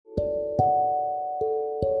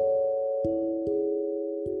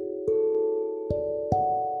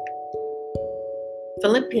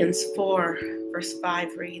Philippians 4, verse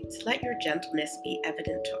 5 reads, "Let your gentleness be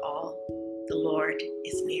evident to all. The Lord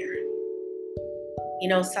is near."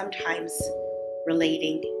 Sometimes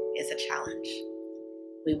relating is a challenge.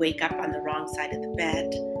 We wake up on the wrong side of the bed.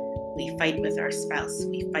 We fight with our spouse.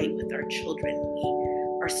 We fight with our children. We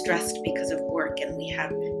are stressed because of work and we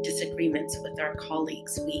have disagreements with our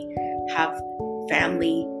colleagues. We have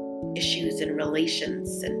family issues and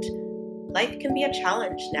relations, and life can be a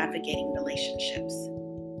challenge navigating relationships.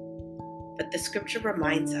 But the scripture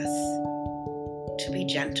reminds us to be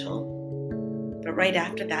gentle. But right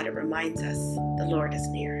after that, it reminds us the Lord is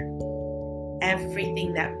near.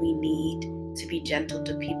 Everything that we need to be gentle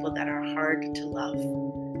to people that are hard to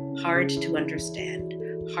love, hard to understand,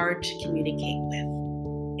 hard to communicate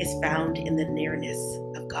with, is found in the nearness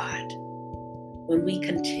of God. When we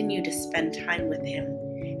continue to spend time with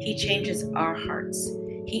Him, He changes our hearts.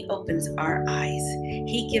 He opens our eyes.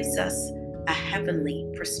 He gives us a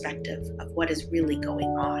heavenly perspective of what is really going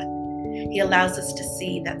on. He allows us to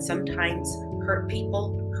see that sometimes hurt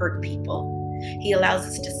people hurt people. He allows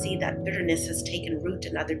us to see that bitterness has taken root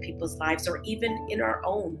in other people's lives or even in our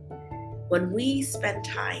own. When we spend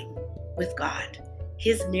time with God,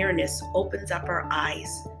 His nearness opens up our eyes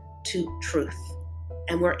to truth,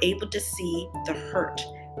 and we're able to see the hurt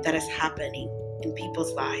that is happening in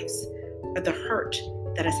people's lives or the hurt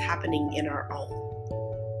that is happening in our own.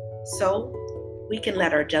 So we can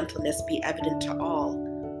let our gentleness be evident to all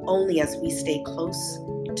only as we stay close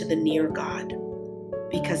to the near God,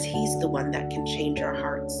 because He's the one that can change our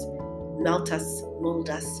hearts, melt us, mold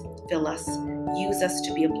us, fill us, use us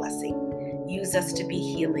to be a blessing, use us to be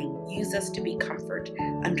healing, use us to be comfort,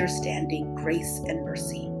 understanding, grace, and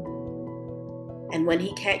mercy. And when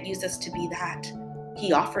He can't use us to be that,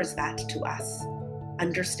 He offers that to us: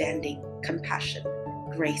 understanding, compassion,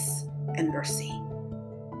 grace, and mercy.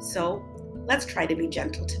 So let's try to be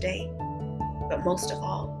gentle today, but most of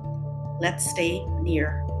all, let's stay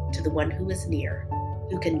near to the one who is near,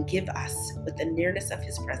 who can give us, with the nearness of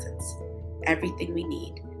His presence, everything we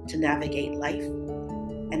need to navigate life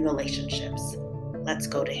and relationships. Let's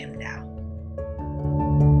go to Him now.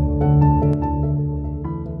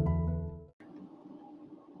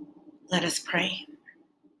 Let us pray.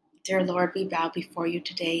 Dear Lord, we bow before You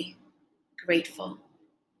today, grateful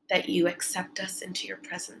that You accept us into Your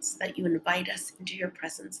presence, that You invite us into Your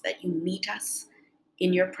presence, that You meet us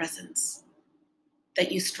in Your presence,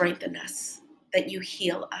 that You strengthen us, that You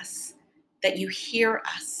heal us, that You hear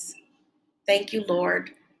us. Thank You,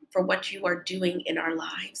 Lord, for what You are doing in our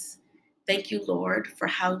lives. Thank You, Lord, for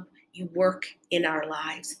how You work in our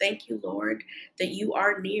lives. Thank You, Lord, that You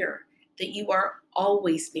are near, that You are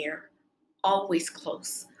always near, always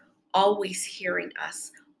close, always hearing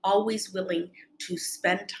us, always willing to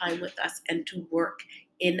spend time with us and to work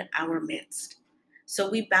in our midst. So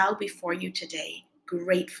we bow before You today,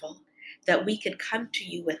 grateful that we could come to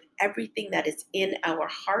You with everything that is in our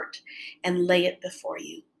heart and lay it before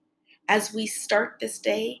You. As we start this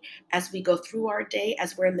day, as we go through our day,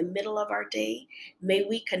 as we're in the middle of our day, may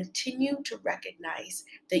we continue to recognize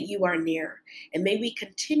that You are near, and may we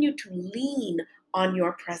continue to lean on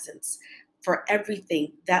Your presence for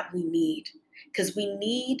everything that we need, because we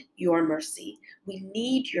need Your mercy, we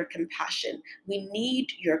need Your compassion, we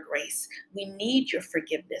need Your grace, we need Your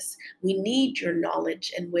forgiveness, we need Your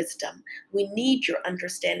knowledge and wisdom, we need Your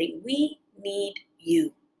understanding, we need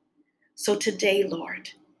You. So today, Lord,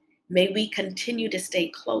 may we continue to stay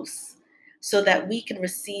close so that we can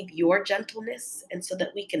receive Your gentleness and so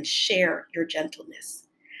that we can share Your gentleness.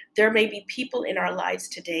 There may be people in our lives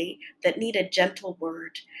today that need a gentle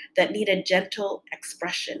word, that need a gentle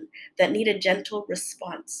expression, that need a gentle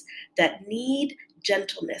response, that need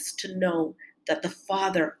gentleness to know that the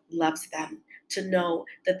Father loves them, to know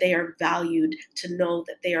that they are valued, to know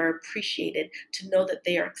that they are appreciated, to know that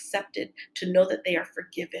they are accepted, to know that they are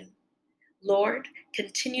forgiven. Lord,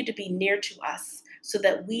 continue to be near to us so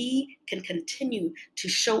that we can continue to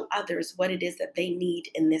show others what it is that they need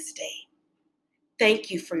in this day.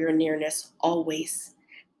 Thank You for Your nearness always.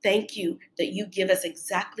 Thank You that You give us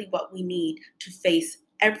exactly what we need to face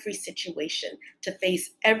every situation, to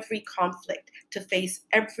face every conflict, to face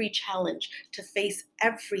every challenge, to face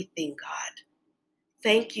everything, God.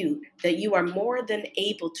 Thank You that You are more than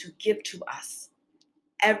able to give to us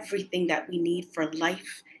everything that we need for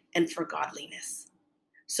life and for godliness.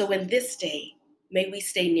 So in this day, may we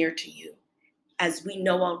stay near to You, as we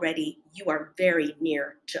know already You are very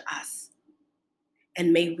near to us.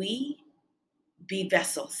 And may we be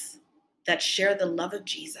vessels that share the love of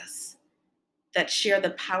Jesus, that share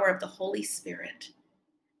the power of the Holy Spirit,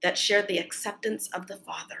 that share the acceptance of the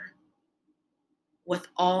Father, with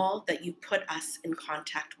all that you put us in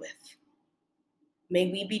contact with.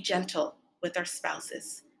 May we be gentle with our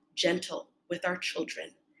spouses, gentle with our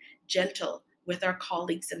children, gentle with our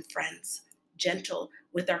colleagues and friends, gentle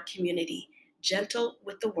with our community, gentle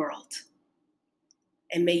with the world.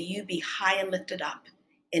 And may you be high and lifted up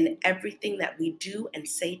in everything that we do and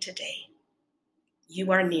say today.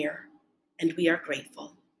 You are near, and we are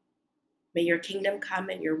grateful. May your kingdom come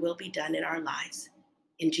and your will be done in our lives.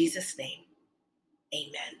 In Jesus' name,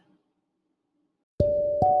 amen.